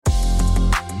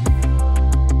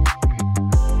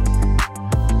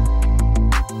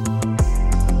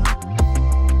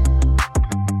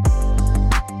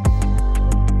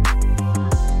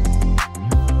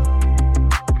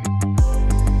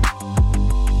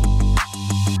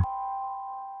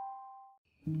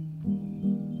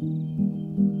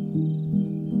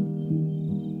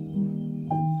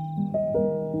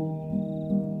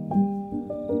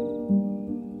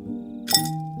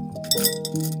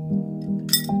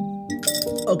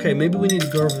Okay, maybe we need to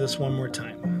go over this one more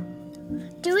time.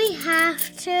 Do we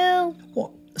have to?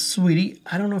 Well, sweetie,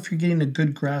 I don't know if you're getting a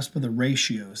good grasp of the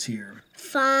ratios here.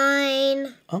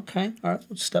 Fine. Okay, all right,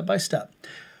 step by step.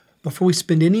 Before we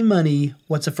spend any money,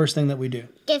 what's the first thing that we do?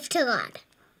 Give to God.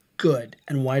 Good.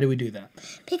 And why do we do that?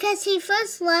 Because he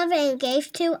first loved and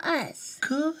gave to us.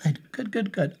 Good.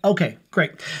 Okay,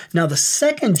 great. Now the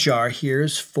second jar here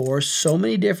is for so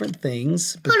many different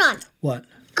things. Hold on. What?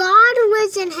 God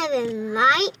lives in heaven,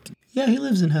 right? Yeah, he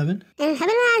lives in heaven. And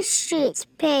heaven has streets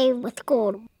paved with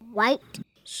gold, right?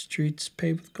 Streets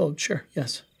paved with gold, sure,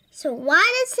 yes. So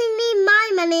why does he need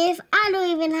my money if I don't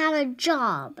even have a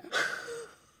job?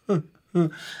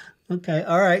 Okay,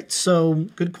 all right, so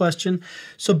good question.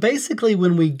 So basically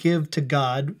when we give to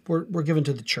God, we're giving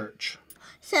to the church.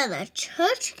 So the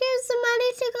church gives the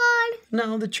money to God?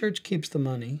 No, the church keeps the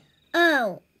money.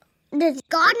 Oh, does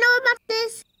God know about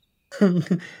this?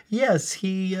 Yes,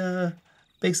 he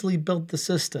basically built the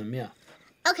system, yeah.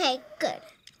 Okay, good.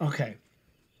 Okay.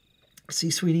 See,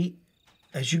 sweetie,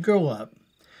 as you grow up,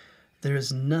 there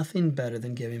is nothing better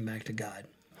than giving back to God.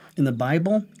 In the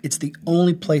Bible, it's the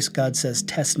only place God says,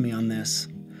 test me on this.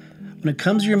 When it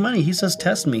comes to your money, he says,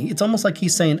 test me. It's almost like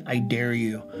he's saying, I dare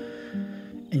you.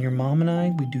 And your mom and I,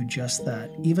 we do just that.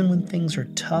 Even when things are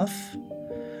tough,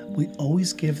 we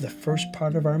always give the first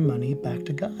part of our money back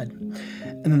to God.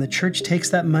 And then the church takes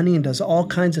that money and does all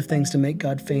kinds of things to make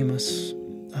God famous,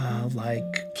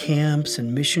 like camps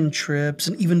and mission trips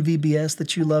and even VBS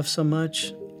that you love so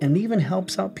much, and even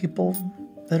helps out people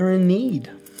that are in need.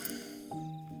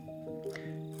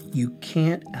 You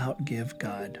can't outgive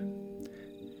God.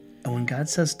 And when God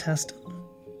says test him,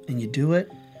 and you do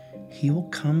it, he will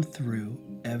come through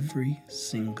every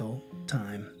single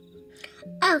time.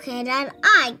 Okay, Dad,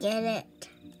 I get it.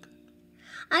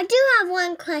 I do have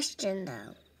one question,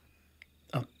 though.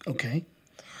 Oh, okay.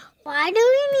 Why do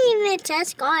we need to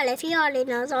test God if he already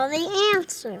knows all the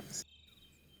answers?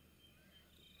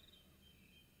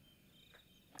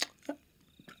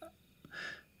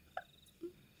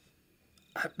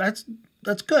 That's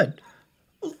good.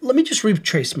 Let me just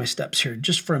retrace my steps here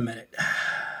just for a minute.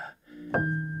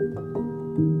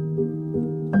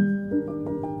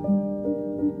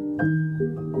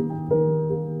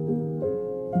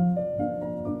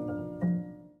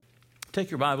 Take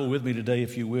your Bible with me today,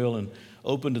 if you will, and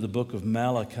open to the book of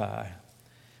Malachi.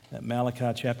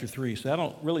 Malachi chapter 3. So I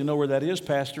don't really know where that is,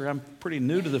 Pastor. I'm pretty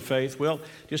new to the faith. Well,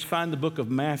 just find the book of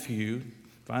Matthew.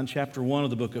 Find chapter 1 of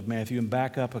the book of Matthew and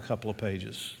back up a couple of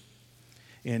pages.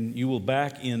 And you will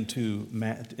back into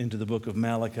the book of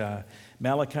Malachi.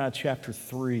 Malachi chapter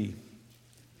 3.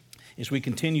 As we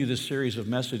continue this series of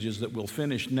messages that we'll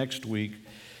finish next week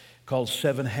called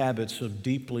 7 Habits of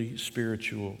Deeply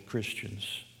Spiritual Christians.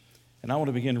 And I want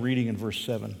to begin reading in verse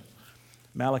 7.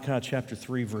 Malachi chapter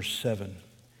 3, verse 7.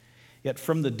 Yet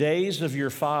from the days of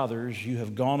your fathers you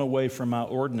have gone away from my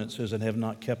ordinances and have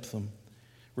not kept them.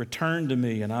 Return to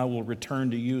me, and I will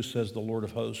return to you, says the Lord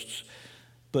of hosts.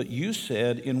 But you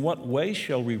said, in what way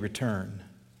shall we return?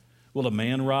 Will a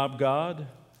man rob God?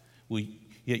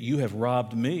 Yet you have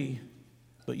robbed me.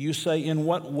 But you say, in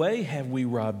what way have we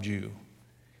robbed you?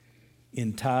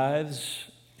 In tithes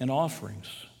and offerings.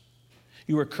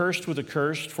 You are cursed with a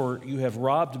curse, for you have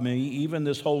robbed me, even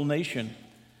this whole nation.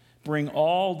 Bring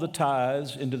all the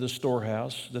tithes into the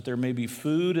storehouse, that there may be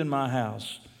food in my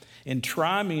house. And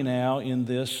try me now in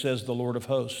this, says the Lord of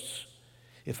hosts,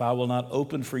 if I will not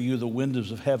open for you the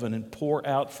windows of heaven and pour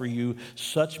out for you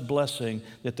such blessing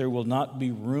that there will not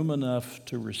be room enough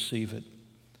to receive it.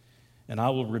 And I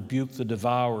will rebuke the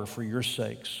devourer for your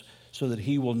sakes, so that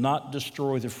he will not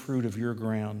destroy the fruit of your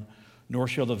ground. Nor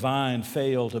shall the vine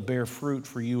fail to bear fruit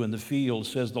for you in the field,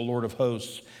 says the Lord of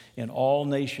hosts, and all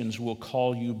nations will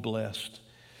call you blessed,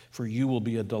 for you will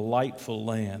be a delightful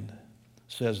land,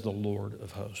 says the Lord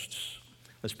of hosts.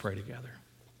 Let's pray together.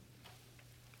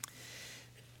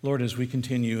 Lord, as we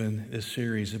continue in this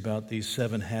series about these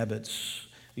 7 habits,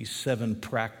 these 7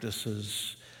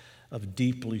 practices of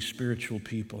deeply spiritual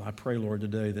people, I pray, Lord,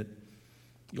 today that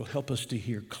you'll help us to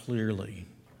hear clearly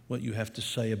what you have to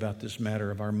say about this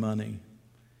matter of our money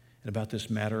and about this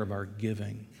matter of our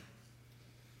giving.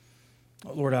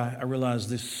 Lord, I realize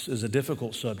this is a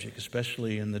difficult subject,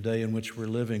 especially in the day in which we're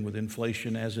living with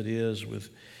inflation as it is,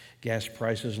 with gas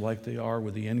prices like they are,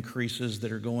 with the increases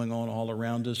that are going on all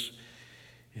around us.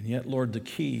 And yet, Lord, the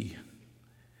key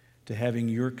to having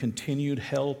your continued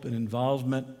help and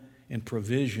involvement and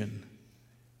provision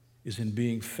is in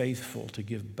being faithful to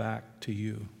give back to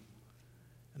you.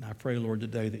 And I pray, Lord,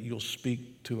 today that you'll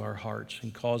speak to our hearts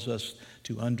and cause us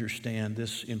to understand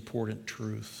this important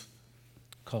truth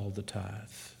called the tithe.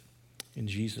 In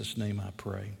Jesus' name I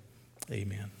pray.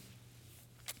 Amen.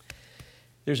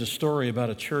 There's a story about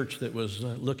a church that was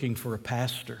looking for a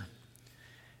pastor.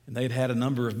 And they'd had a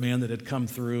number of men that had come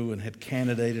through and had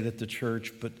candidated at the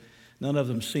church, but none of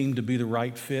them seemed to be the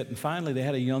right fit. And finally, they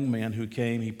had a young man who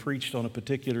came. He preached on a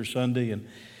particular Sunday, and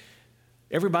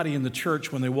everybody in the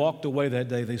church, when they walked away that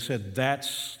day, they said,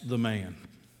 "That's the man.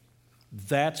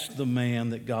 That's the man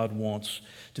that God wants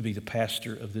to be the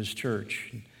pastor of this church."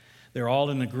 And they're all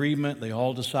in agreement. They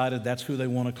all decided that's who they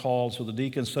want to call. So the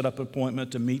deacons set up an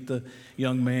appointment to meet the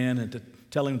young man and to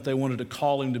tell him that they wanted to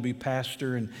call him to be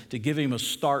pastor and to give him a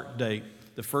start date,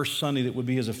 the first Sunday that would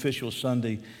be his official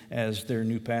Sunday as their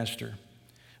new pastor.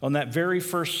 On that very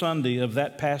first Sunday of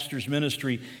that pastor's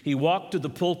ministry, he walked to the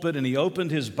pulpit and he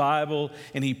opened his Bible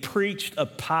and he preached a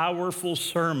powerful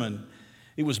sermon.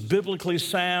 It was biblically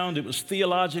sound, it was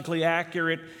theologically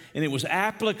accurate, and it was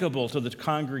applicable to the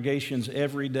congregation's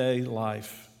everyday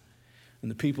life. And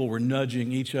the people were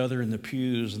nudging each other in the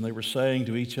pews, and they were saying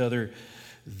to each other,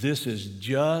 "This is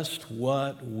just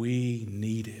what we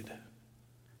needed.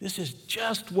 This is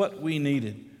just what we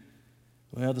needed."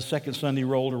 Well, the second Sunday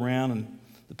rolled around, and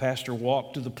the pastor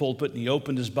walked to the pulpit and he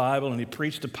opened his Bible and he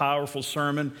preached a powerful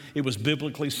sermon. It was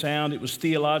biblically sound. It was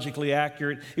theologically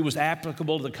accurate. It was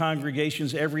applicable to the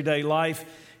congregation's everyday life.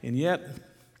 And yet,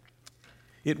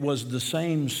 it was the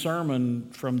same sermon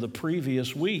from the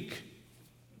previous week.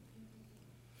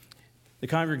 The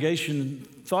congregation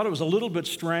thought it was a little bit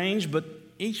strange, but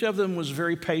each of them was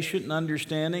very patient and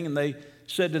understanding, and they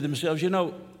said to themselves,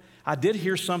 I did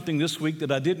hear something this week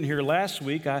that I didn't hear last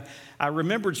week. I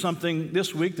remembered something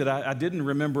this week that I didn't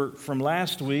remember from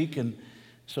last week, and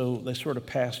so they sort of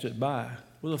passed it by.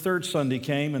 Well, the third Sunday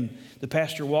came, and the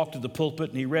pastor walked to the pulpit,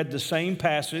 and he read the same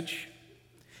passage,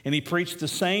 and he preached the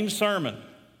same sermon.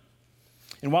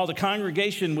 And while the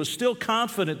congregation was still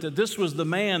confident that this was the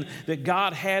man that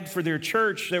God had for their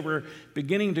church, they were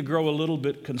beginning to grow a little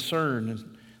bit concerned.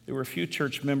 And there were a few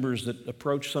church members that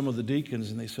approached some of the deacons,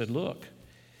 and they said, "Look,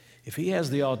 if he has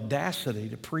the audacity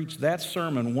to preach that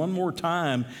sermon one more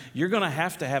time, you're going to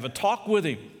have a talk with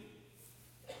him."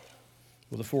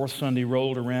 Well, the fourth Sunday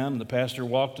rolled around, and the pastor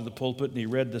walked to the pulpit, and he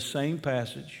read the same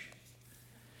passage,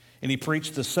 and he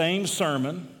preached the same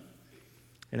sermon.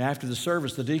 And after the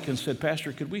service, the deacon said,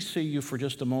 "Pastor, could we see you for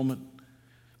just a moment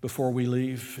before we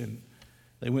leave?" And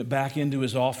they went back into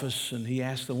his office, and he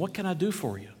asked them, "What can I do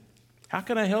for you? How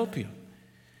can I help you?"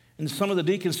 And some of the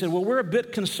deacons said, "Well, we're a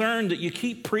bit concerned that you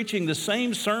keep preaching the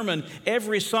same sermon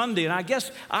every Sunday. And I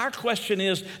guess our question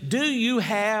is, do you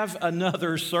have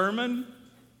another sermon?"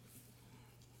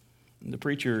 And the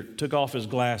preacher took off his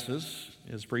glasses,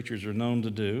 as preachers are known to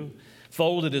do,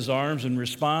 folded his arms and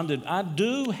responded, "I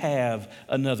do have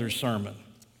another sermon,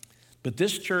 but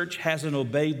this church hasn't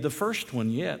obeyed the first one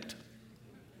yet."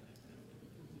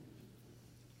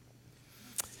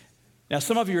 Now,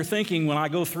 some of you are thinking, when I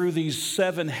go through these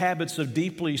 7 habits of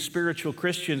deeply spiritual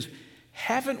Christians,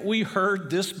 haven't we heard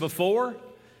this before?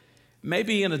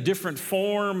 Maybe in a different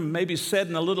form, maybe said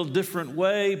in a little different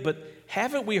way, but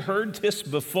haven't we heard this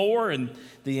before? And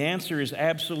the answer is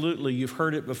absolutely, you've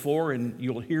heard it before and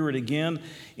you'll hear it again.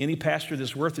 Any pastor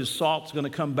that's worth his salt is going to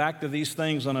come back to these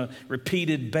things on a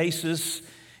repeated basis.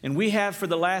 And we have, for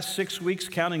the last 6 weeks,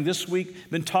 counting this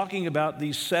week, been talking about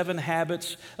these 7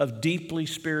 habits of deeply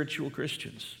spiritual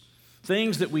Christians.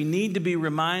 Things that we need to be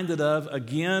reminded of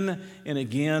again and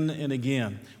again and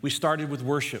again. We started with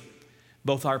worship,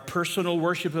 both our personal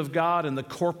worship of God and the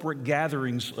corporate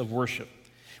gatherings of worship.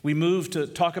 We moved to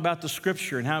talk about the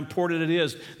Scripture and how important it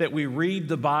is that we read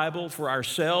the Bible for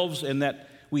ourselves and that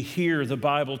we hear the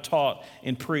Bible taught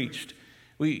and preached.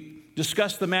 We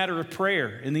discussed the matter of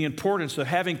prayer and the importance of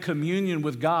having communion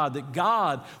with God, that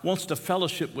God wants to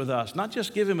fellowship with us, not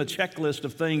just give him a checklist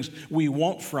of things we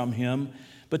want from him,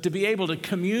 but to be able to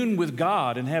commune with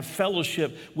God and have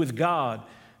fellowship with God.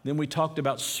 Then we talked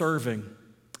about serving.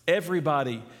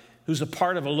 Everybody who's a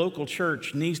part of a local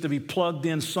church needs to be plugged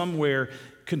in somewhere,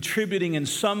 contributing in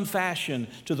some fashion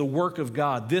to the work of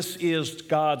God. This is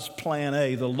God's plan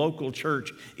A. The local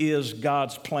church is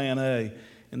God's plan A.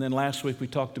 And then last week we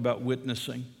talked about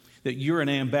witnessing, that you're an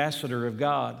ambassador of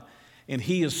God and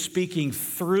he is speaking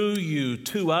through you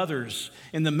to others.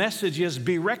 And the message is,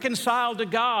 be reconciled to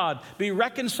God, be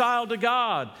reconciled to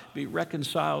God, be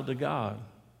reconciled to God.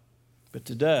 But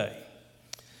today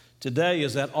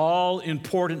is that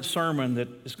all-important sermon that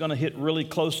is going to hit really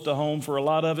close to home for a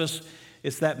lot of us.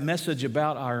 It's that message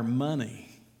about our money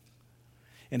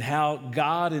and how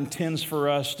God intends for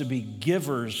us to be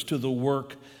givers to the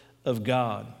work of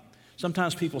God.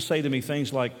 Sometimes people say to me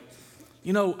things like,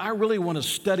 I really want to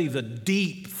study the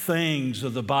deep things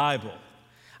of the Bible.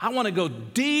 I want to go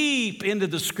deep into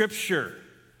the Scripture.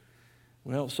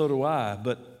 Well, so do I,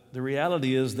 but the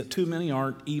reality is that too many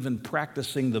aren't even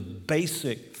practicing the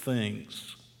basic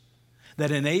things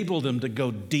that enable them to go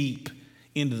deep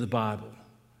into the Bible.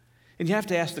 And you have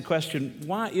to ask the question,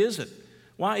 why is it?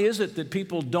 Why is it that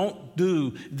people don't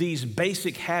do these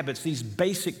basic habits, these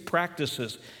basic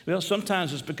practices? Well,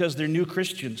 sometimes it's because they're new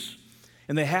Christians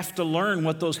and they have to learn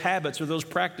what those habits or those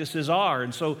practices are.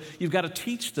 And so you've got to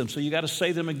teach them. So you've got to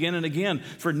say them again and again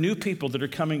for new people that are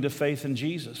coming to faith in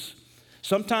Jesus.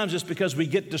 Sometimes it's because we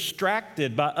get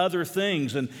distracted by other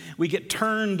things and we get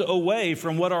turned away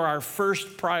from what are our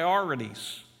first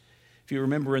priorities. If you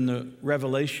remember in the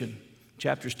Revelation,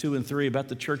 chapters 2 and 3 about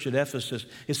the church at Ephesus,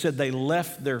 it said they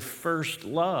left their first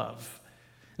love.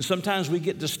 And sometimes we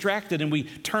get distracted and we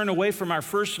turn away from our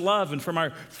first love and from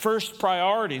our first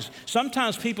priorities.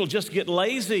 Sometimes people just get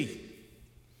lazy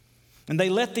and they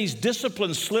let these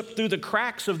disciplines slip through the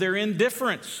cracks of their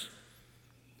indifference.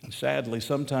 And sadly,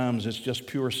 sometimes it's just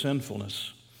pure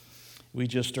sinfulness. We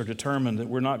just are determined that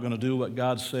we're not going to do what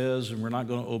God says and we're not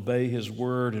going to obey His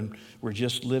word and we're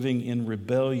just living in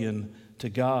rebellion to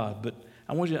God. But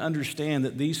I want you to understand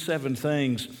that these 7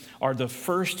 things are the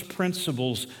first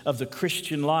principles of the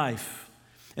Christian life.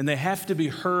 And they have to be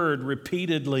heard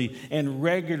repeatedly and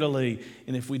regularly.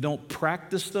 And if we don't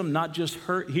practice them, not just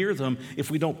hear them,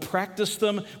 if we don't practice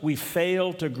them, we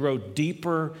fail to grow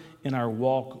deeper in our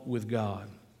walk with God.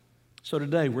 So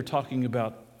today we're talking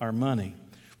about our money.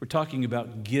 We're talking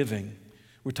about giving.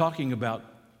 We're talking about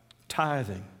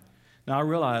tithing. Now I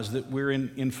realize that we're in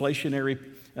inflationary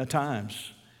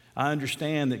times. I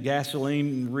understand that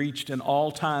gasoline reached an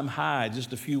all-time high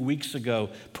just a few weeks ago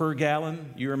per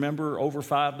gallon. You remember, over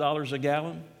 $5 a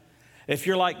gallon? If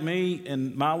you're like me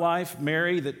and my wife,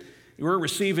 Mary, that we're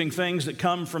receiving things that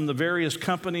come from the various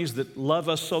companies that love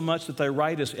us so much that they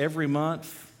write us every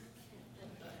month.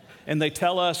 And they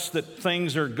tell us that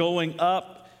things are going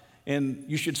up and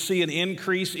you should see an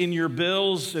increase in your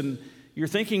bills. And you're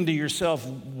thinking to yourself,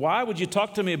 why would you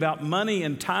talk to me about money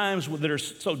in times that are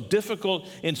so difficult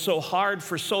and so hard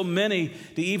for so many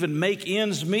to even make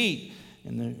ends meet?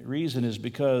 And the reason is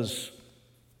because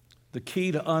the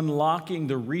key to unlocking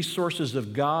the resources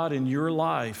of God in your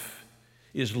life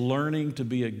is learning to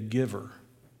be a giver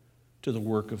to the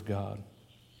work of God.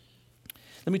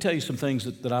 Let me tell you some things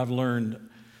that I've learned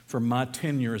from my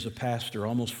tenure as a pastor,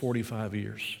 almost 45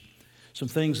 years. Some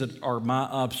things that are my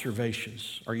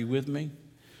observations. Are you with me?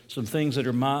 Some things that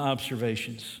are my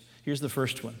observations. Here's the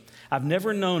first one. I've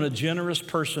never known a generous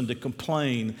person to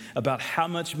complain about how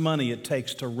much money it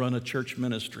takes to run a church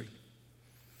ministry.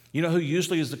 You know who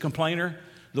usually is the complainer?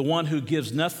 The one who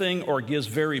gives nothing or gives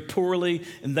very poorly,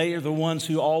 and they are the ones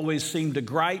who always seem to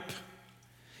gripe.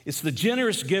 It's the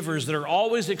generous givers that are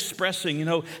always expressing,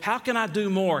 how can I do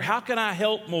more? How can I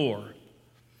help more?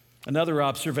 Another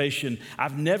observation,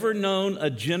 I've never known a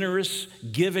generous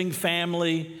giving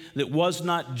family that was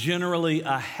not generally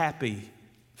a happy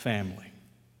family.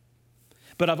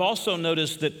 But I've also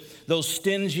noticed that those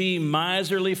stingy,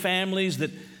 miserly families,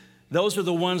 that those are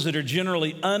the ones that are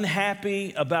generally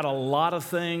unhappy about a lot of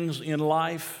things in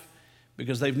life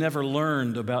because they've never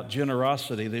learned about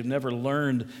generosity. They've never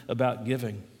learned about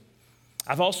giving.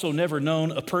 I've also never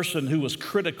known a person who was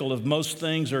critical of most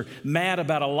things or mad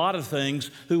about a lot of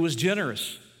things who was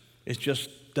generous. It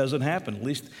just doesn't happen, at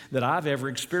least that I've ever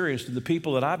experienced in the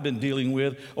people that I've been dealing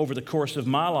with over the course of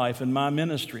my life and my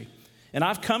ministry. And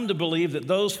I've come to believe that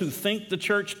those who think the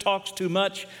church talks too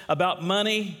much about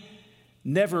money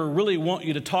never really want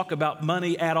you to talk about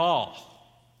money at all.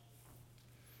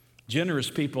 Generous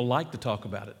people like to talk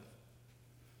about it.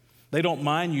 They don't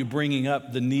mind you bringing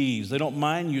up the needs. They don't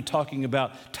mind you talking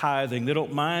about tithing. They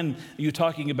don't mind you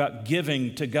talking about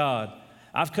giving to God.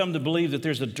 I've come to believe that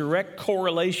there's a direct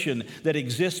correlation that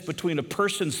exists between a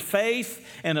person's faith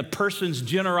and a person's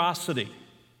generosity.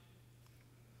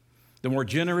 The more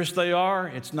generous they are,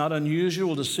 it's not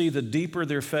unusual to see the deeper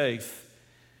their faith.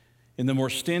 And the more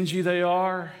stingy they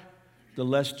are, the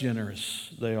less generous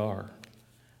they are.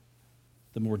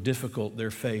 The more difficult their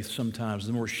faith sometimes,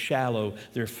 the more shallow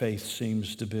their faith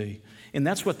seems to be. And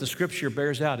that's what the Scripture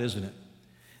bears out, isn't it?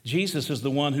 Jesus is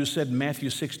the one who said in Matthew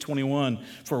 6:21,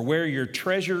 "For where your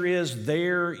treasure is,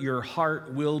 there your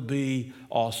heart will be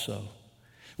also."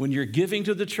 When you're giving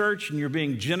to the church and you're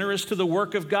being generous to the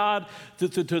work of God, to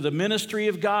the ministry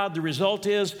of God, the result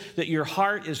is that your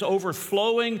heart is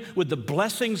overflowing with the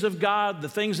blessings of God, the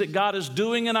things that God is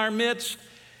doing in our midst.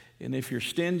 And if you're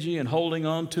stingy and holding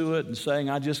on to it and saying,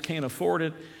 I just can't afford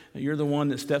it, you're the one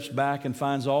that steps back and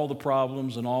finds all the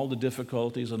problems and all the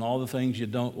difficulties and all the things you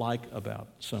don't like about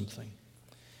something.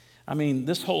 I mean,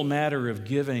 this whole matter of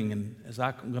giving, and as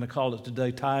I'm going to call it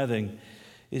today, tithing,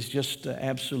 is just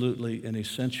absolutely an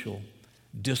essential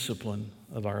discipline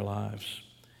of our lives.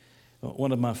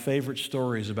 One of my favorite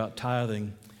stories about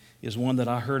tithing is one that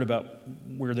I heard about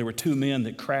where there were two men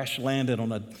that crash landed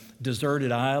on a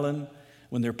deserted island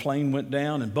when their plane went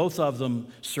down, and both of them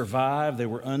survived. They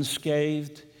were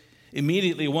unscathed.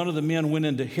 Immediately, one of the men went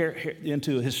into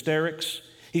hysterics.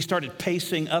 He started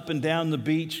pacing up and down the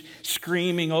beach,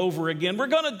 screaming over again, "We're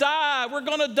going to die, we're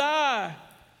going to die."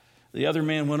 The other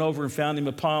man went over and found him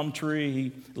a palm tree.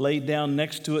 He laid down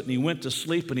next to it and he went to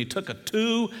sleep, and he took a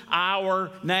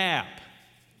 2-hour nap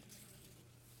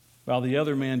while the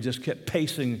other man just kept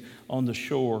pacing on the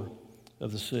shore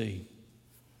of the sea.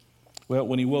 Well,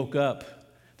 when he woke up,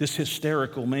 this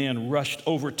hysterical man rushed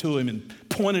over to him and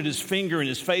pointed his finger in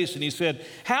his face, and he said,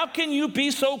 "How can you be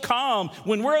so calm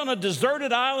when we're on a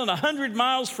deserted island 100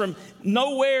 miles from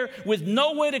nowhere with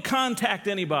no way to contact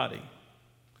anybody?"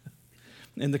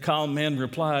 And the calm man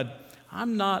replied,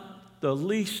 "I'm not the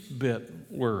least bit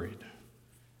worried."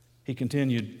 He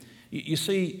continued, "You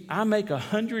see, I make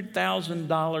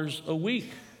 $100,000 a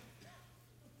week."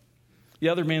 The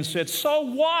other man said, "So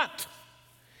what?"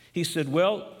 He said,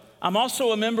 "Well, I'm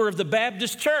also a member of the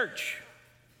Baptist church."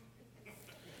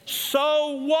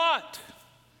 "So what?"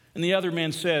 And the other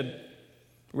man said,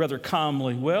 rather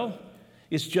calmly, "Well,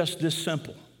 it's just this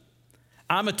simple.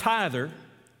 I'm a tither.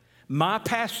 My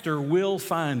pastor will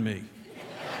find me."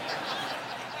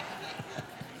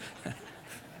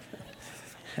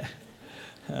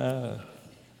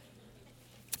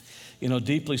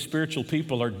 Deeply spiritual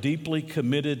people are deeply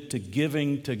committed to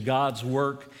giving to God's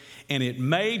work, and it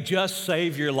may just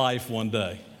save your life one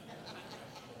day.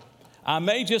 I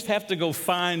may just have to go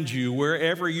find you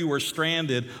wherever you are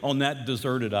stranded on that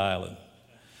deserted island.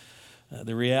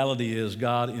 The reality is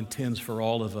God intends for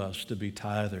all of us to be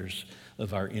tithers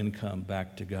of our income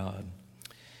back to God.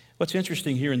 What's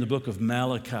interesting here in the book of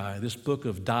Malachi, this book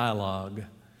of dialogue,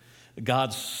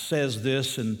 God says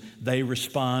this and they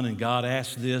respond, and God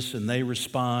asks this and they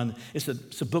respond. It's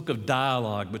a book of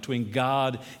dialogue between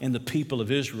God and the people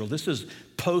of Israel. This is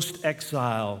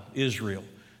post-exile Israel.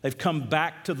 They've come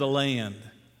back to the land.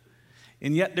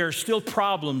 And yet there are still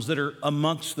problems that are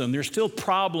amongst them. There's still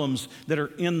problems that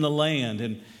are in the land.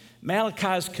 And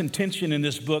Malachi's contention in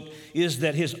this book is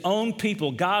that his own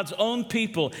people, God's own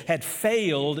people, had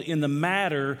failed in the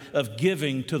matter of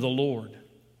giving to the Lord.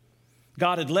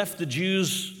 God had left the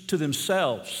Jews to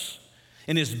themselves,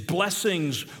 and his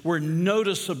blessings were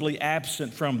noticeably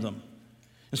absent from them.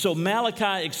 And so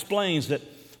Malachi explains that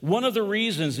one of the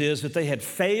reasons is that they had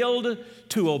failed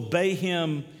to obey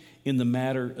him in the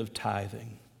matter of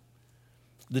tithing.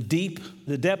 The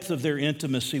depth of their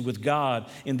intimacy with God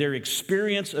and their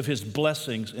experience of his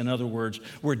blessings, in other words,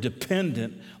 were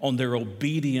dependent on their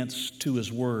obedience to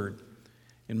his word.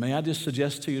 And may I just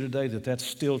suggest to you today that that's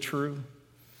still true?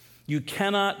 You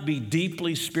cannot be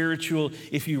deeply spiritual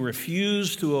if you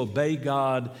refuse to obey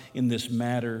God in this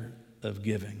matter of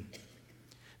giving.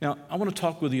 Now, I want to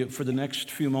talk with you for the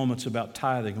next few moments about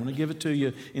tithing. I want to give it to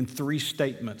you in 3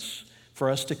 statements for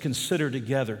us to consider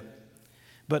together.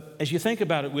 But as you think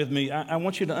about it with me, I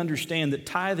want you to understand that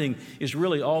tithing is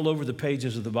really all over the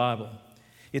pages of the Bible.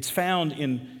 It's found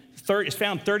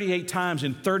 38 times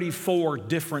in 34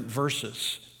 different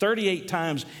verses. 38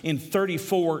 times in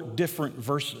 34 different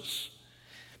verses.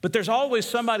 But there's always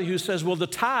somebody who says, well,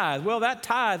 that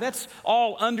tithe, that's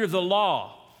all under the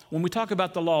law. When we talk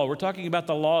about the law, we're talking about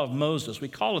the law of Moses. We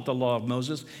call it the law of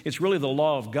Moses. It's really the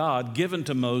law of God given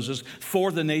to Moses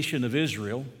for the nation of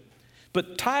Israel.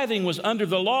 But tithing was under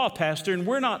the law, Pastor, and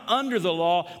we're not under the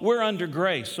law, we're under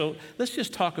grace. So let's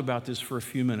just talk about this for a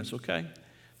few minutes, okay?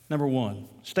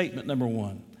 Statement number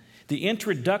one. The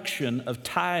introduction of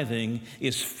tithing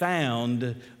is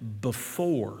found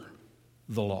before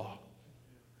the law.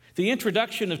 The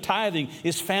introduction of tithing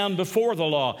is found before the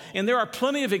law. And there are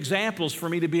plenty of examples for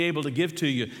me to be able to give to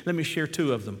you. Let me share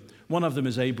 2 of them. One of them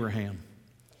is Abraham.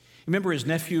 Remember his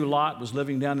nephew Lot was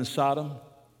living down in Sodom?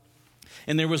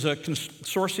 And there was a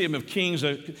consortium of kings,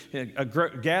 a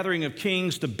gathering of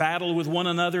kings to battle with one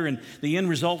another. And the end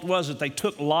result was that they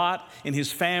took Lot and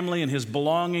his family and his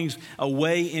belongings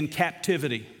away in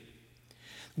captivity.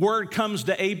 Word comes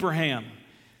to Abraham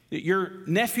that your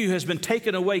nephew has been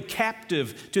taken away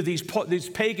captive to these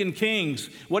pagan kings.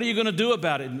 What are you going to do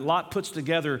about it? And Lot puts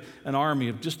together an army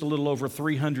of just a little over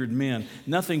 300 men,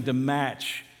 nothing to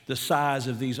match the size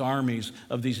of these armies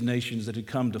of these nations that had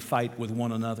come to fight with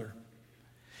one another.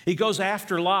 He goes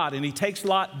after Lot and he takes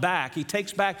Lot back. He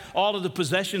takes back all of the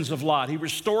possessions of Lot. He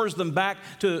restores them back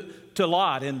to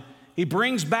Lot. And He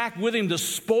brings back with him the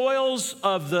spoils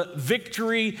of the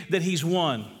victory that he's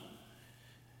won.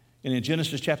 And in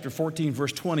Genesis chapter 14,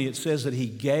 verse 20, it says that he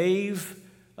gave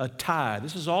a tithe.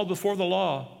 This is all before the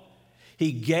law.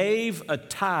 He gave a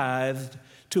tithe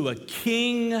to a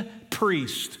king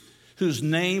priest whose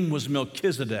name was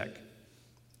Melchizedek.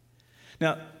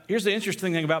 Now, here's the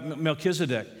interesting thing about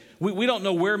Melchizedek. We don't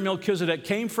know where Melchizedek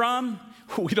came from.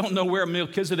 We don't know where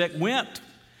Melchizedek went.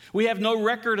 We have no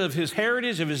record of his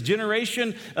heritage, of his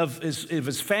generation, of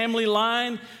his family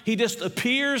line. He just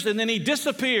appears and then he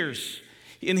disappears.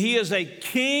 And he is a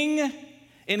king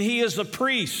and he is a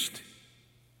priest.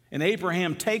 And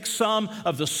Abraham takes some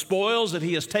of the spoils that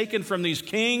he has taken from these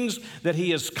kings that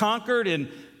he has conquered and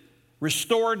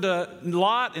restored to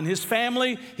Lot and his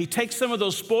family. He takes some of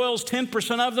those spoils,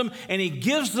 10% of them, and he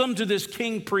gives them to this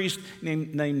king priest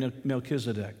named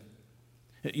Melchizedek.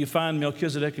 You find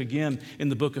Melchizedek again in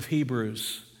the book of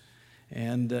Hebrews.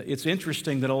 And it's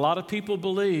interesting that a lot of people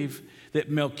believe that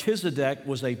Melchizedek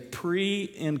was a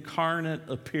pre-incarnate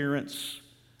appearance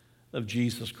of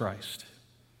Jesus Christ.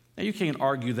 Now, you can't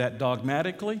argue that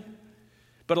dogmatically,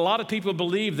 but a lot of people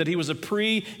believe that he was a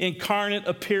pre-incarnate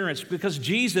appearance because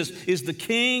Jesus is the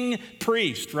king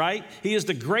priest, right? He is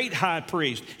the great high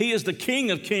priest. He is the King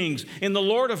of kings and the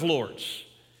Lord of lords.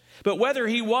 But whether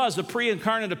he was a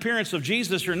pre-incarnate appearance of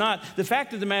Jesus or not, the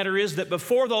fact of the matter is that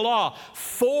before the law,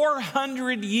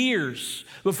 400 years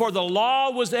before the law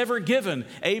was ever given,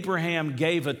 Abraham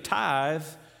gave a tithe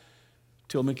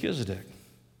to Melchizedek.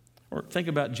 Or think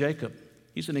about Jacob.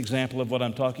 He's an example of what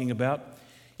I'm talking about.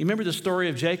 You remember the story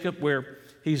of Jacob where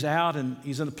he's out and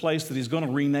he's in a place that he's going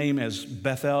to rename as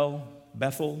Bethel,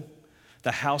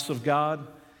 the house of God.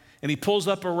 And he pulls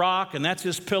up a rock, and that's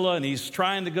his pillow, and he's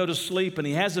trying to go to sleep, and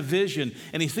he has a vision,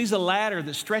 and he sees a ladder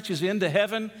that stretches into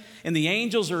heaven, and the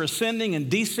angels are ascending and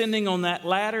descending on that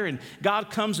ladder, and God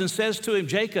comes and says to him,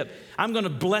 Jacob, I'm going to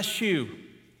bless you.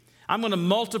 I'm going to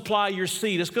multiply your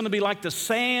seed. It's going to be like the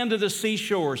sand of the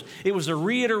seashores. It was a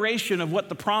reiteration of what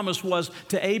the promise was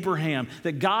to Abraham,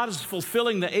 that God is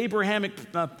fulfilling the Abrahamic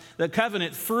the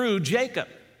covenant through Jacob.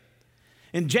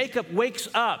 And Jacob wakes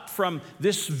up from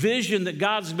this vision that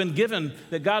God's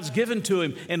given to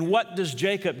him. And what does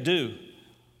Jacob do?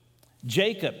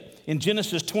 Jacob, in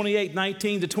Genesis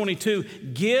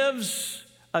 28:19-22, gives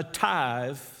a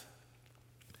tithe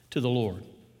to the Lord.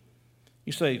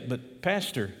 You say, but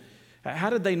Pastor, how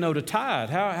did they know to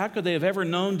tithe? How could they have ever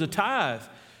known to tithe?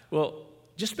 Well,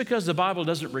 just because the Bible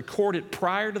doesn't record it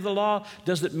prior to the law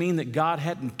doesn't mean that God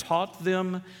hadn't taught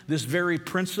them this very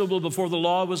principle before the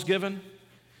law was given.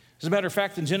 As a matter of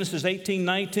fact, in Genesis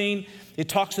 18:19, it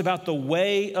talks about the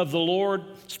way of the Lord.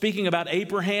 Speaking about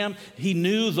Abraham, he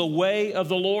knew the way of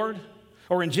the Lord.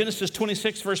 Or in Genesis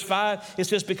 26, verse 5, it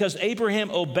says, because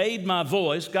Abraham obeyed my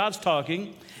voice, God's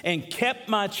talking, and kept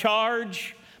my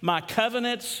charge, my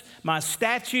covenants, my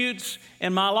statutes,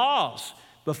 and my laws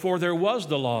before there was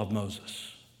the law of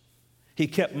Moses. He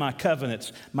kept my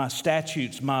covenants, my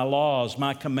statutes, my laws,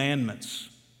 my commandments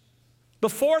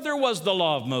before there was the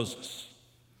law of Moses.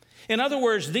 In other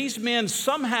words, these men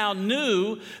somehow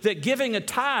knew that giving a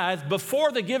tithe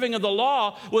before the giving of the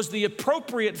law was the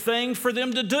appropriate thing for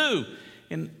them to do.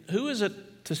 And who is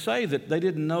it to say that they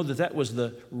didn't know that that was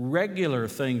the regular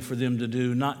thing for them to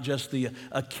do, not just the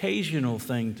occasional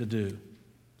thing to do?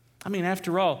 I mean,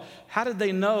 after all, how did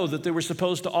they know that they were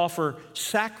supposed to offer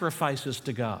sacrifices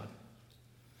to God?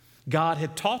 God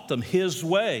had taught them His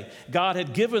way. God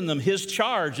had given them His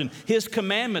charge and His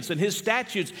commandments and His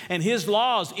statutes and His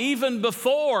laws even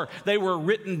before they were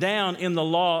written down in the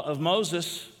law of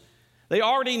Moses. They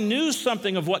already knew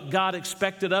something of what God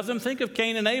expected of them. Think of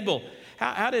Cain and Abel.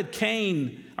 How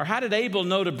did Abel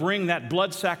know to bring that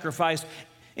blood sacrifice,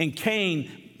 and Cain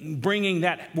bringing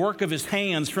that work of his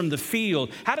hands from the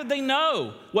field? How did they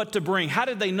know what to bring? How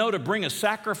did they know to bring a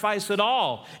sacrifice at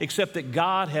all? Except that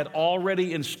God had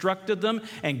already instructed them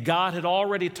and God had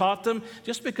already taught them.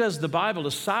 Just because the Bible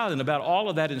is silent about all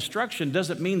of that instruction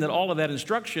doesn't mean that all of that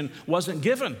instruction wasn't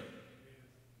given.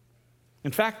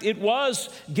 In fact, it was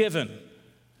given.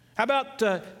 How about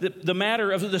the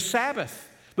matter of the Sabbath?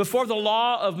 Before the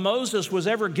law of Moses was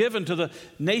ever given to the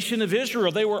nation of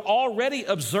Israel, they were already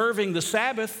observing the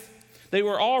Sabbath. They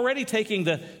were already taking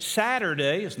the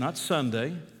Saturday, it's not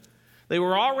Sunday. They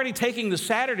were already taking the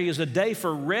Saturday as a day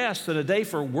for rest and a day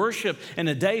for worship and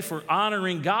a day for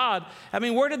honoring God. I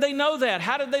mean, where did they know that?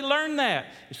 How did they learn that?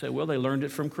 You say, well, they learned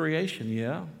it from creation,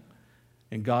 yeah.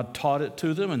 And God taught it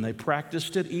to them and they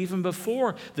practiced it even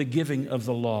before the giving of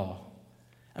the law.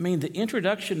 I mean, the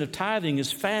introduction of tithing is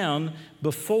found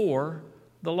before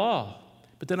the law.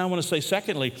 But then I want to say,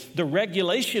 secondly, the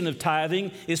regulation of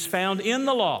tithing is found in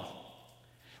the law.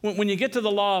 When you get to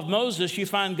the law of Moses, you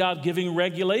find God giving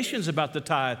regulations about the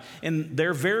tithe, and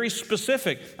they're very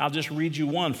specific. I'll just read you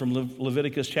one from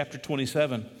Leviticus chapter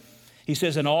 27. He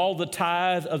says, "And all the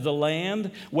tithe of the land,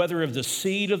 whether of the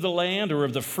seed of the land or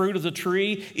of the fruit of the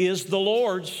tree, is the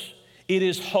Lord's. It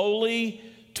is holy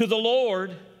to the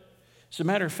Lord." As a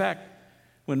matter of fact,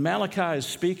 when Malachi is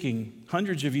speaking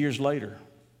hundreds of years later,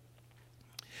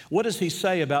 what does he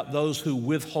say about those who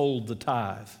withhold the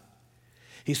tithe?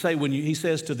 He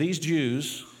says to these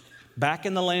Jews back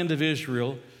in the land of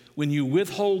Israel, when you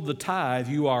withhold the tithe,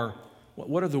 you are,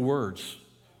 what are the words?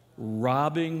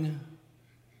 Robbing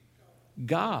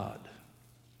God.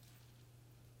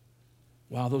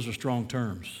 Wow, those are strong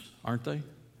terms, aren't they?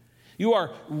 You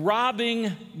are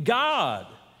robbing God.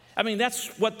 I mean,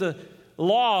 that's what the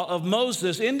law of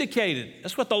Moses indicated.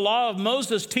 That's what the law of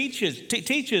Moses teaches.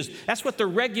 That's what the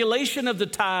regulation of the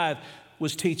tithe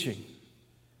was teaching.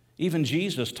 Even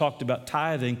Jesus talked about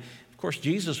tithing. Of course,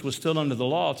 Jesus was still under the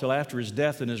law till after his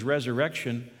death and his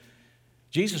resurrection.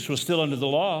 Jesus was still under the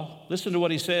law. Listen to what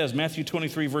he says, Matthew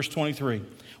 23, verse 23.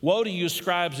 "Woe to you,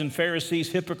 scribes and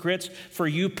Pharisees, hypocrites, for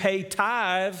you pay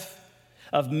tithe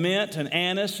of mint and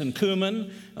anise and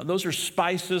cumin." Those are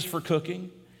spices for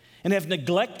cooking. "And have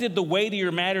neglected the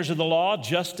weightier matters of the law,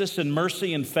 justice and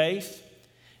mercy and faith.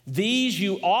 These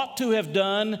you ought to have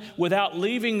done without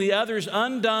leaving the others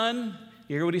undone."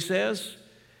 You hear what he says?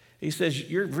 He says,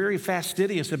 you're very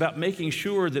fastidious about making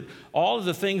sure that all of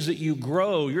the things that you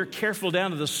grow, you're careful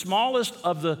down to the smallest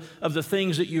of the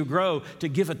things that you grow to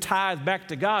give a tithe back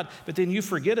to God, but then you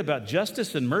forget about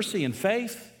justice and mercy and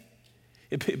faith.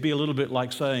 It'd be a little bit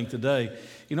like saying today,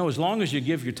 as long as you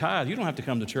give your tithe, you don't have to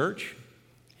come to church.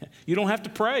 You don't have to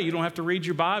pray. You don't have to read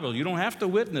your Bible. You don't have to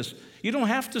witness. You don't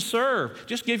have to serve.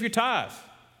 Just give your tithe.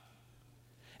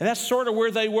 And that's sort of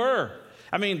where they were.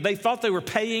 I mean, they thought they were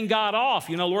paying God off.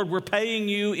 Lord, we're paying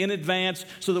you in advance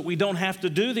so that we don't have to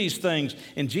do these things.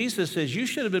 And Jesus says you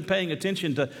should have been paying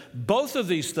attention to both of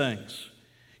these things.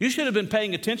 You should have been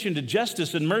paying attention to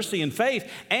justice and mercy and faith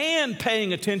and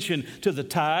paying attention to the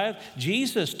tithe.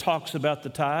 Jesus talks about the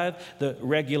tithe, the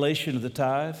regulation of the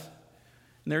tithe.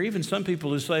 And there are even some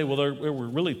people who say, well, there were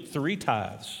really 3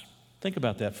 tithes. Think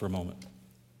about that for a moment.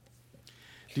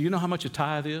 Do you know how much a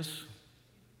tithe is?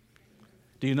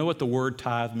 Do you know what the word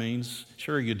tithe means?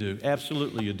 Sure you do.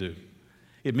 Absolutely you do.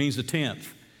 It means a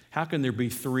tenth. How can there be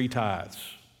 3 tithes?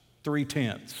 3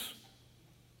 tenths.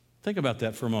 Think about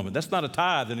that for a moment. That's not a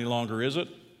tithe any longer, is it?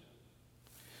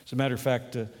 As a matter of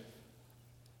fact,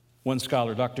 one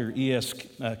scholar, Dr. E.S.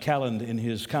 Calland, in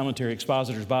his commentary,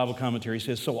 Expositor's Bible Commentary,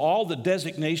 says, so all the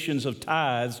designations of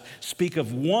tithes speak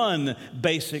of one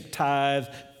basic tithe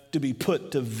to be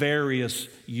put to various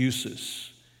uses.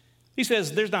 He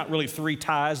says there's not really 3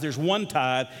 tithes. There's one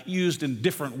tithe used in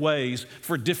different ways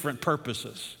for different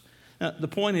purposes. Now, the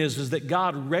point is that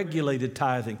God regulated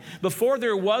tithing. Before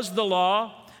there was the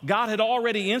law, God had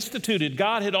already instituted,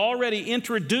 God had already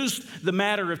introduced the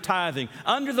matter of tithing.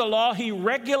 Under the law, he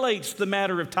regulates the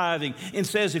matter of tithing and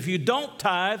says if you don't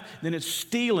tithe, then it's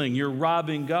stealing, you're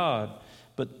robbing God.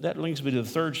 But that links me to the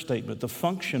third statement, the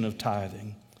function of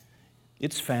tithing.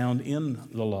 It's found in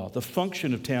the law. The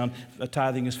function of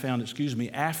tithing is found,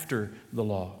 after the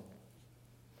law.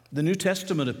 The New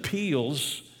Testament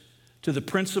appeals to the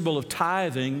principle of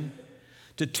tithing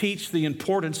to teach the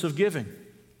importance of giving.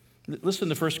 Listen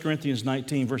to 1 Corinthians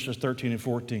 19, verses 13 and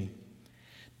 14.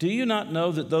 Do you not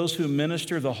know that those who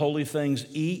minister the holy things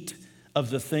eat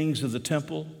of the things of the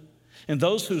temple? And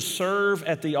those who serve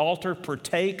at the altar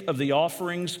partake of the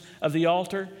offerings of the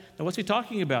altar? Now, what's he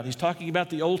talking about? He's talking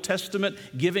about the Old Testament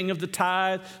giving of the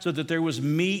tithe so that there was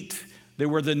meat, there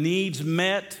were the needs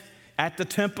met at the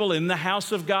temple in the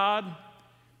house of God.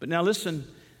 But now listen,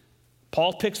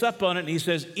 Paul picks up on it and he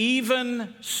says,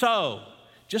 even so,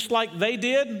 just like they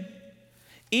did,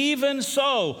 even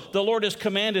so, the Lord has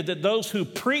commanded that those who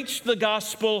preach the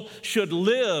gospel should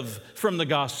live from the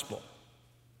gospel.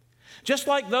 Just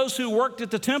like those who worked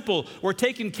at the temple were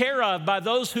taken care of by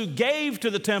those who gave to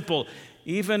the temple,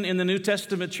 even in the New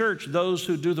Testament church, those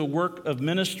who do the work of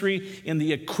ministry in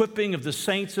the equipping of the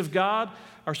saints of God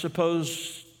are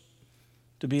supposed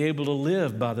to be able to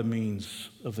live by the means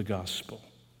of the gospel.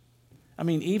 I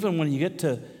mean, even when you get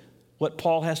to what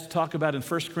Paul has to talk about in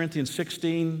 1 Corinthians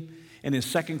 16 and in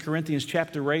 2 Corinthians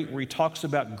chapter 8, where he talks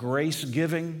about grace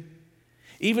giving,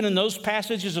 even in those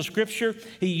passages of Scripture,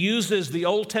 he uses the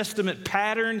Old Testament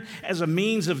pattern as a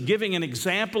means of giving an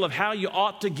example of how you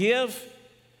ought to give.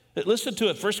 But listen to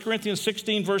it, 1 Corinthians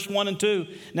 16, verse 1 and 2.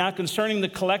 Now concerning the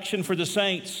collection for the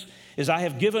saints, as I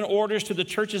have given orders to the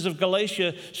churches of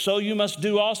Galatia, so you must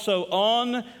do also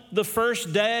on the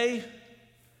first day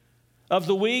of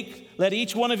the week, let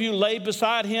each one of you lay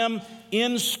beside him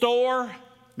in store.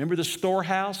 Remember the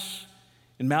storehouse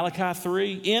in Malachi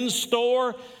 3? In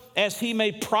store, as he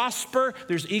may prosper.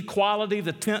 There's equality.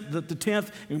 The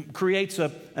tenth creates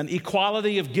an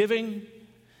equality of giving.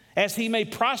 As he may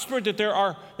prosper, that there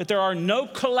are no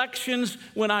collections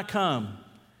when I come.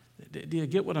 Do you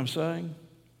get what I'm saying?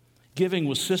 Giving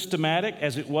was systematic,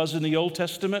 as it was in the Old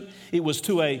Testament. It was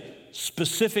to a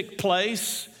specific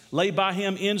place, lay by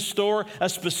him in store, a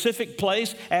specific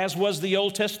place, as was the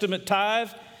Old Testament tithe.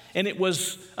 And it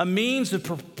was a means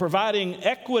of providing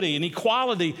equity and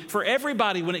equality for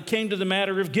everybody when it came to the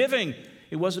matter of giving.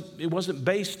 It wasn't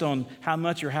based on how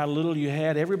much or how little you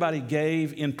had. Everybody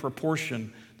gave in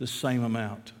proportion the same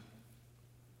amount.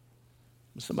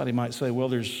 Somebody might say, well,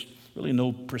 there's really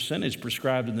no percentage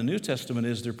prescribed in the New Testament,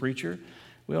 is there, preacher?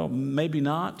 Well, maybe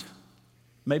not.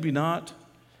 Maybe not.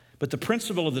 But the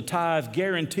principle of the tithe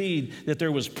guaranteed that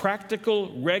there was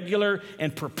practical, regular,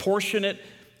 and proportionate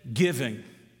giving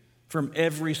from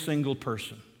every single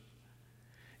person.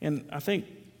 And I think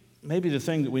maybe the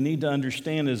thing that we need to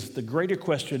understand is the greater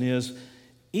question is,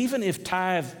 even if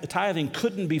tithing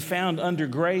couldn't be found under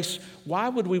grace, why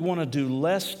would we want to do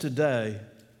less today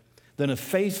than a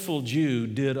faithful Jew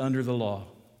did under the law?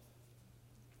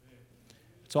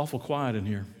 It's awful quiet in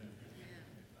here.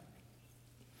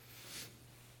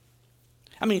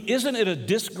 I mean, isn't it a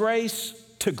disgrace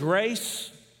to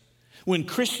grace when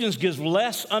Christians give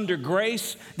less under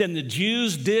grace than the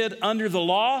Jews did under the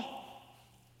law?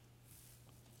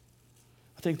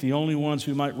 I think the only ones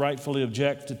who might rightfully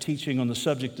object to teaching on the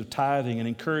subject of tithing and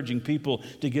encouraging people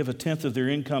to give a tenth of their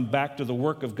income back to the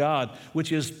work of God,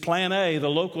 which is plan A, the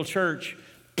local church,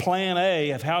 plan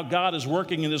A of how God is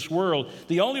working in this world,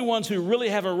 the only ones who really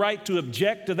have a right to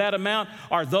object to that amount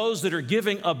are those that are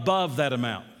giving above that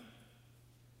amount.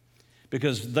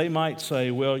 Because they might say,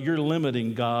 well, you're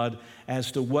limiting God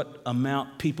as to what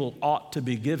amount people ought to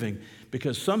be giving,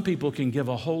 because some people can give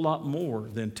a whole lot more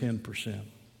than 10%.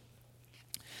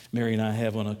 Mary and I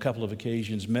have on a couple of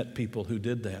occasions met people who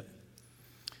did that.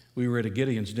 We were at a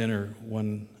Gideon's dinner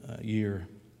one year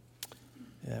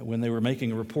when they were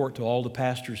making a report to all the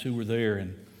pastors who were there,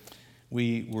 and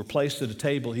we were placed at a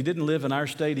table. He didn't live in our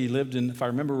state. He lived in, if I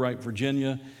remember right,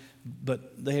 Virginia.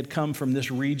 But they had come from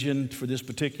this region for this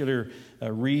particular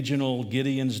regional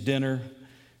Gideon's dinner.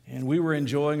 And we were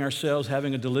enjoying ourselves,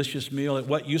 having a delicious meal at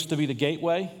what used to be the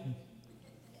Gateway.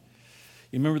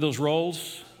 You remember those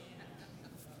rolls?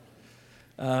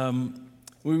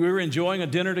 We were enjoying a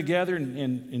dinner together,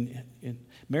 and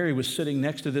Mary was sitting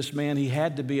next to this man. He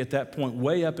had to be at that point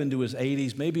way up into his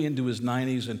 80s, maybe into his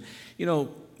 90s. And, you know,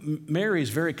 Mary's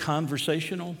very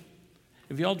conversational.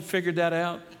 Have y'all figured that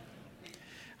out?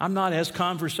 I'm not as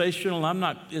conversational. I'm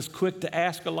not as quick to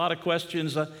ask a lot of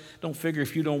questions. I don't figure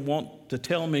if you don't want to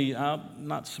tell me, I'm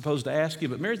not supposed to ask you.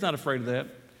 But Mary's not afraid of that.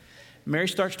 Mary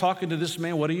starts talking to this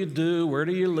man. What do you do? Where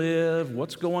do you live?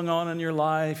 What's going on in your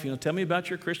life? You know, tell me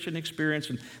about your Christian experience.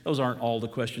 And those aren't all the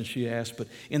questions she asked. But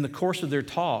in the course of their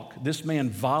talk, this man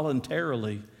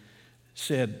voluntarily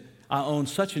said, I own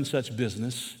such and such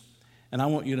business. And I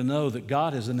want you to know that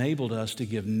God has enabled us to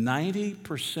give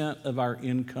 90% of our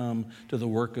income to the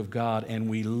work of God, and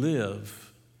we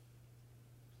live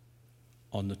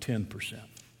on the 10%.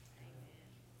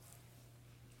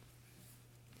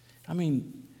 I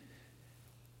mean,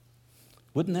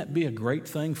 wouldn't that be a great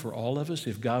thing for all of us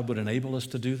if God would enable us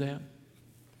to do that?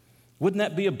 Wouldn't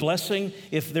that be a blessing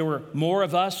if there were more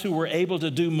of us who were able to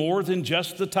do more than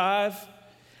just the tithe?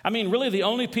 I mean, really, the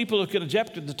only people who can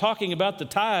object to talking about the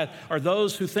tithe are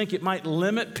those who think it might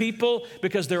limit people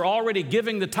because they're already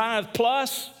giving the tithe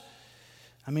plus.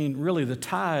 I mean, really, the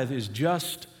tithe is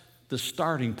just the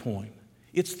starting point.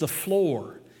 It's the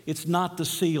floor. It's not the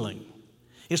ceiling.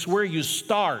 It's where you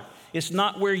start. It's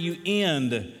not where you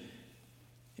end.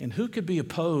 And who could be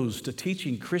opposed to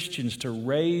teaching Christians to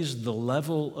raise the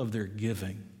level of their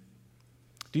giving?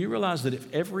 Do you realize that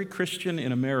if every Christian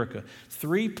in America,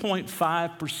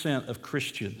 3.5% of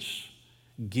Christians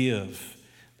give,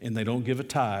 and they don't give a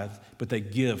tithe, but they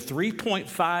give,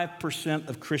 3.5%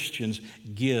 of Christians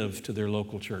give to their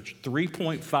local church,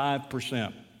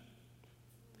 3.5%.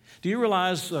 Do you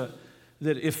realize that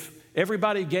if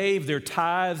everybody gave their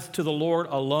tithe to the Lord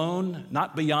alone,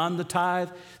 not beyond the tithe,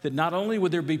 that not only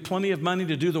would there be plenty of money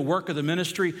to do the work of the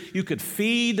ministry, you could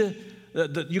feed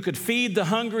the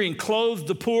hungry and clothe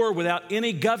the poor without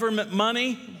any government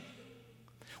money,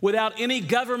 without any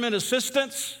government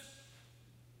assistance?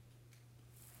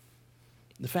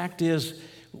 The fact is,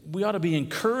 we ought to be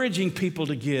encouraging people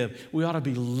to give. We ought to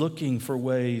be looking for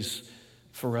ways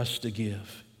for us to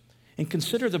give. And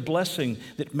consider the blessing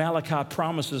that Malachi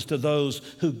promises to those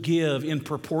who give in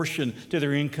proportion to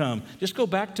their income. Just go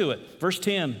back to it. Verse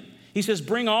 10, he says,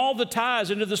 bring all the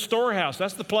tithes into the storehouse.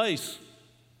 That's the place.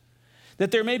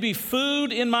 That there may be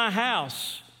food in my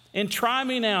house. And try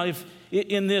me now if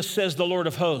in this, says the Lord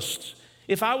of hosts,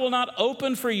 if I will not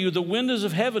open for you the windows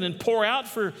of heaven and pour out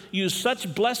for you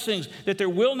such blessings that there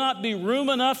will not be room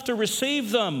enough to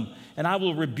receive them. And I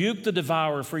will rebuke the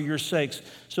devourer for your sakes,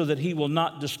 so that he will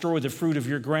not destroy the fruit of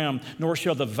your ground, nor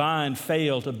shall the vine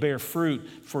fail to bear fruit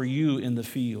for you in the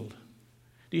field.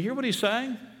 Do you hear what he's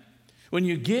saying? When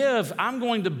you give, I'm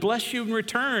going to bless you in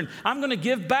return. I'm going to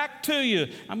give back to you.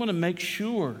 I'm going to make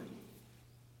sure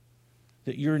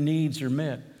that your needs are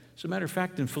met. As a matter of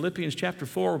fact, in Philippians chapter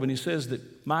 4, when he says that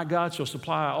my God shall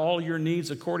supply all your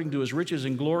needs according to his riches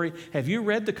and glory, have you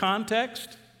read the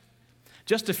context?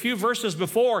 Just a few verses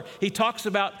before, he talks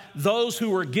about those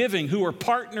who are giving, who are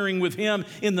partnering with him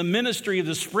in the ministry of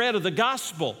the spread of the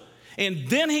gospel. And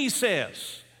then he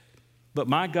says, but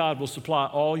my God will supply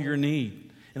all your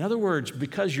need. In other words,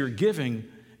 because you're giving,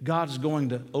 God's going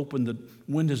to open the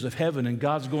windows of heaven, and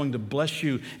God's going to bless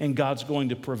you, and God's going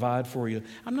to provide for you.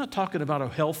 I'm not talking about a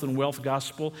health and wealth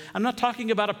gospel. I'm not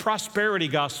talking about a prosperity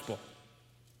gospel.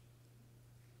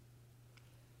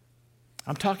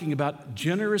 I'm talking about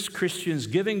generous Christians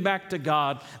giving back to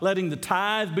God, letting the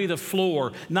tithe be the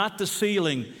floor, not the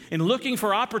ceiling, and looking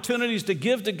for opportunities to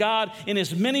give to God in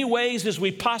as many ways as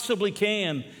we possibly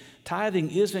can. Tithing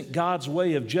isn't God's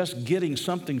way of just getting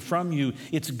something from you.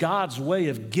 It's God's way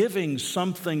of giving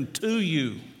something to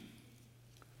you.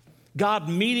 God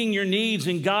meeting your needs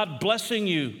and God blessing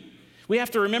you. We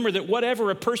have to remember that whatever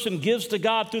a person gives to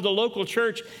God through the local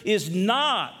church is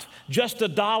not just a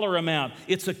dollar amount.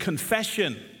 It's a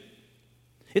confession.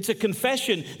 It's a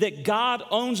confession that God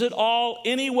owns it all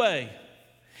anyway.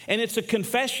 And it's a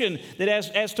confession that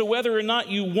as to whether or not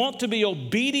you want to be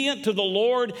obedient to the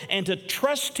Lord and to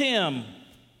trust him.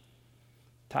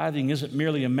 Tithing isn't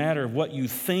merely a matter of what you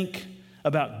think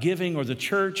about giving or the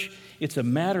church. It's a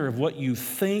matter of what you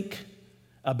think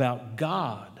about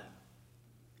God.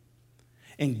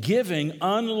 And giving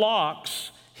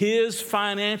unlocks his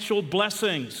financial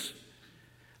blessings.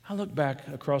 I look back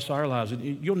across our lives,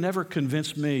 and you'll never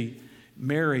convince me,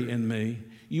 Mary and me,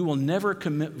 you will never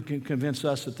convince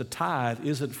us that the tithe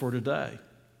isn't for today.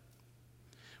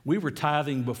 We were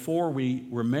tithing before we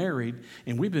were married,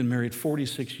 and we've been married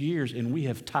 46 years, and we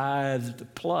have tithed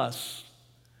plus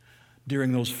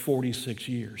during those 46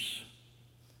 years.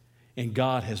 And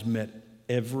God has met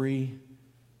every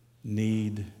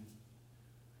need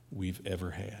we've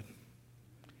ever had.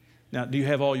 Now, do you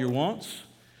have all your wants?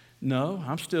 No,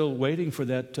 I'm still waiting for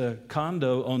that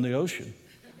condo on the ocean.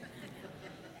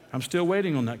 I'm still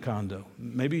waiting on that condo.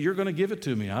 Maybe you're going to give it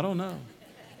to me. I don't know.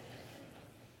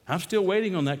 I'm still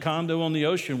waiting on that condo on the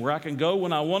ocean where I can go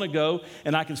when I want to go,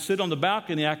 and I can sit on the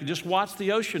balcony. I can just watch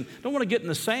the ocean. I don't want to get in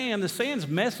the sand. The sand's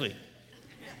messy.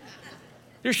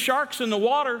 There's sharks in the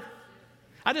water.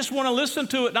 I just want to listen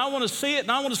to it, and I want to see it,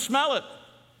 and I want to smell it.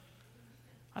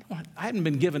 I hadn't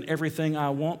been given everything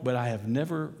I want, but I have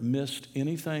never missed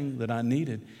anything that I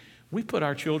needed. We put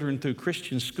our children through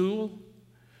Christian school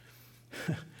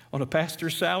on a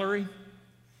pastor's salary.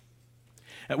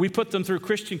 We put them through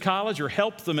Christian college, or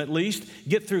helped them at least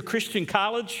get through Christian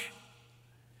college.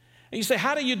 And you say,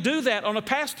 how do you do that on a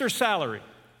pastor's salary?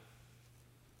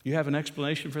 You have an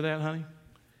explanation for that, honey?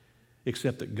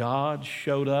 Except that God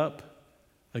showed up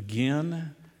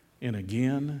again and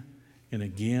again and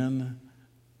again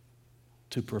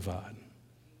to provide.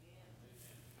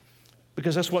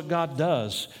 Because that's what God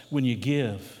does when you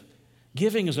give.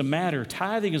 Giving is a matter,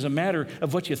 tithing is a matter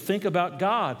of what you think about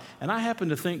God. And I happen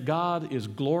to think God is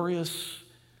glorious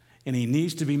and he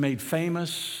needs to be made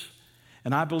famous.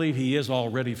 And I believe he is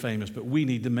already famous, but we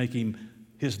need to make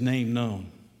his name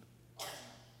known.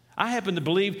 I happen to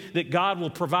believe that God will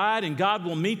provide and God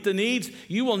will meet the needs.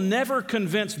 You will never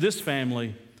convince this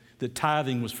family that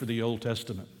tithing was for the Old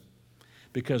Testament,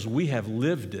 because we have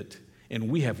lived it and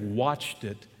we have watched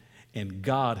it, and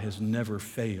God has never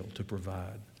failed to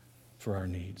provide for our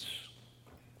needs.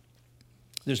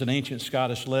 There's an ancient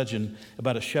Scottish legend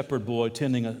about a shepherd boy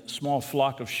tending a small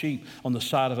flock of sheep on the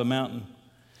side of a mountain.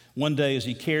 One day, as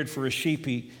he cared for his sheep,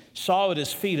 he saw at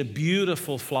his feet a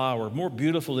beautiful flower, more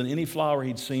beautiful than any flower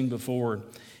he'd seen before.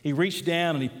 He reached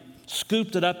down and he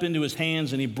scooped it up into his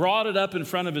hands, and he brought it up in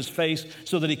front of his face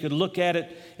so that he could look at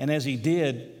it. And as he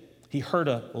did, he heard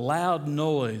a loud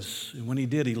noise. And when he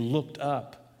did, he looked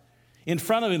up. In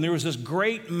front of him, there was this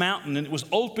great mountain, and it was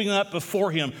opening up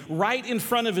before him, right in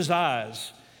front of his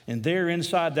eyes. And there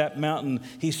inside that mountain,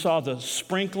 he saw the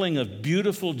sprinkling of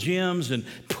beautiful gems and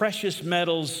precious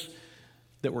metals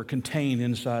that were contained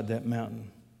inside that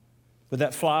mountain. With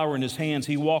that flower in his hands,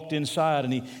 he walked inside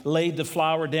and he laid the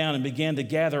flower down and began to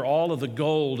gather all of the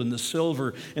gold and the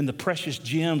silver and the precious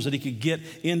gems that he could get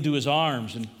into his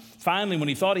arms. And finally, when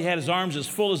he thought he had his arms as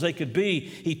full as they could be,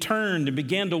 he turned and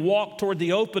began to walk toward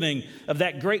the opening of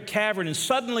that great cavern. And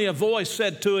suddenly a voice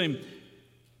said to him,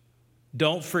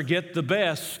 "Don't forget the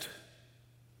best."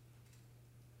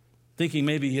 Thinking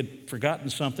maybe he had forgotten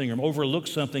something or overlooked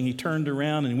something, he turned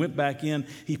around and went back in.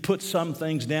 He put some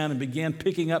things down and began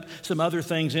picking up some other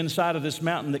things inside of this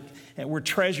mountain that were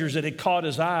treasures that had caught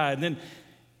his eye. And then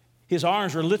his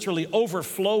arms were literally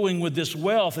overflowing with this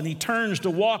wealth, and he turns to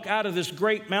walk out of this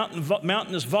great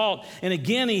mountainous vault. And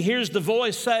again, he hears the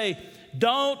voice say,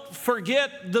 "Don't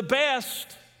forget the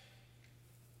best."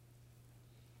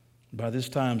 By this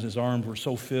time, his arms were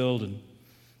so filled and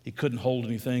he couldn't hold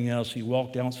anything else. He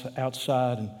walked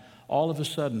outside, and all of a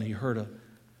sudden he heard a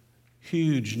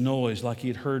huge noise like he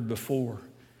had heard before.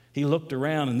 He looked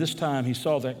around, and this time he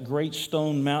saw that great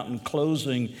stone mountain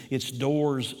closing its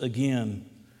doors again.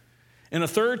 And a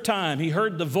third time he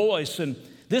heard the voice, and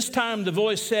this time the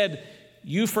voice said,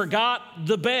 "You forgot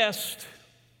the best.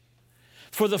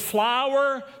 For the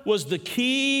flower was the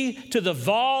key to the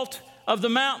vault of the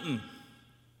mountain."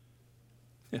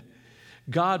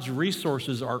 God's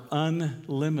resources are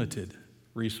unlimited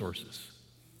resources.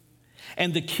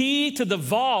 And the key to the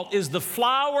vault is the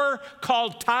flower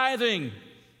called tithing.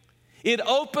 It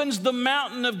opens the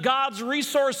mountain of God's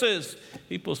resources.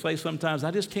 People say sometimes,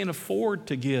 "I just can't afford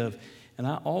to give." And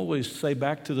I always say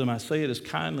back to them, I say it as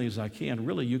kindly as I can,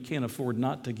 really, you can't afford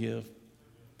not to give.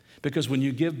 Because when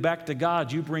you give back to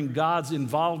God, you bring God's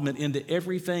involvement into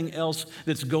everything else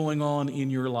that's going on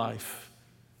in your life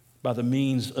by the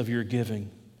means of your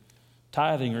giving.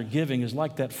 Tithing or giving is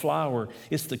like that flower.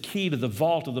 It's the key to the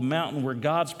vault of the mountain where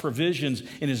God's provisions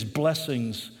and his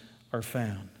blessings are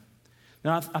found.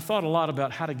 Now, I thought a lot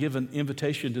about how to give an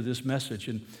invitation to this message,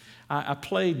 and I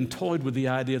played and toyed with the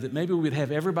idea that maybe we'd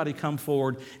have everybody come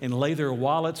forward and lay their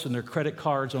wallets and their credit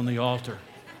cards on the altar.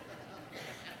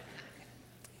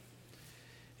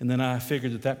 And then I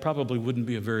figured that probably wouldn't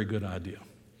be a very good idea.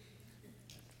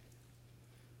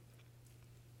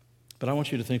 But I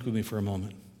want you to think with me for a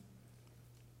moment.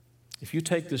 If you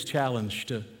take this challenge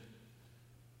to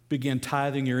begin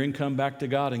tithing your income back to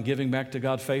God and giving back to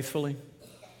God faithfully,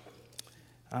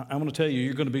 I want to tell you,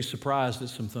 you're going to be surprised at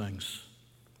some things.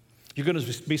 You're going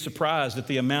to be surprised at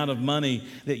the amount of money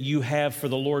that you have for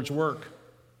the Lord's work.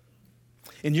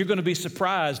 And you're going to be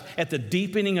surprised at the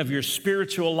deepening of your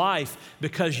spiritual life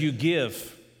because you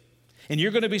give. And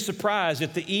you're going to be surprised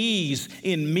at the ease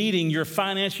in meeting your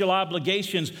financial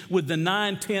obligations with the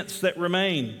 9/10 that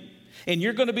remain. And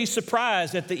you're going to be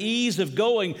surprised at the ease of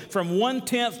going from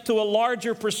 1/10 to a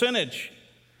larger percentage.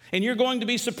 And you're going to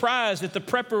be surprised at the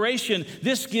preparation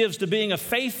this gives to being a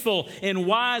faithful and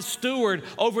wise steward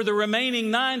over the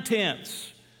remaining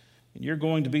 9/10. And you're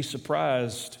going to be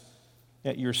surprised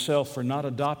at yourself for not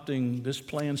adopting this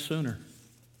plan sooner.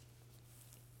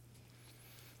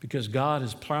 Because God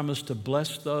has promised to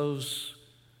bless those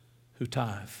who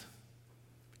tithe.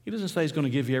 He doesn't say he's going to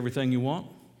give you everything you want.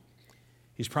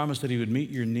 He's promised that he would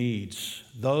meet your needs.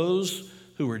 Those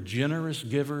who are generous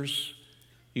givers,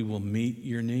 he will meet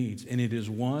your needs. And it is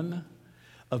one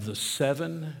of the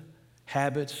 7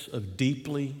 habits of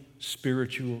deeply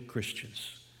spiritual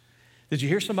Christians. Did you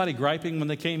hear somebody griping when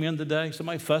they came in today?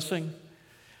 Somebody fussing?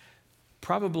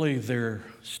 Probably they're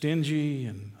stingy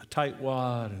and a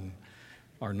tightwad and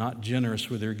are not generous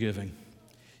with their giving.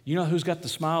 You know who's got the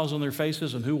smiles on their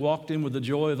faces and who walked in with the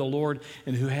joy of the Lord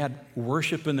and who had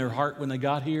worship in their heart when they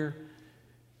got here?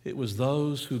 It was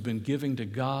those who've been giving to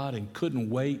God and couldn't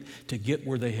wait to get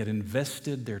where they had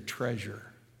invested their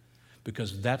treasure,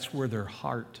 because that's where their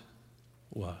heart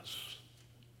was.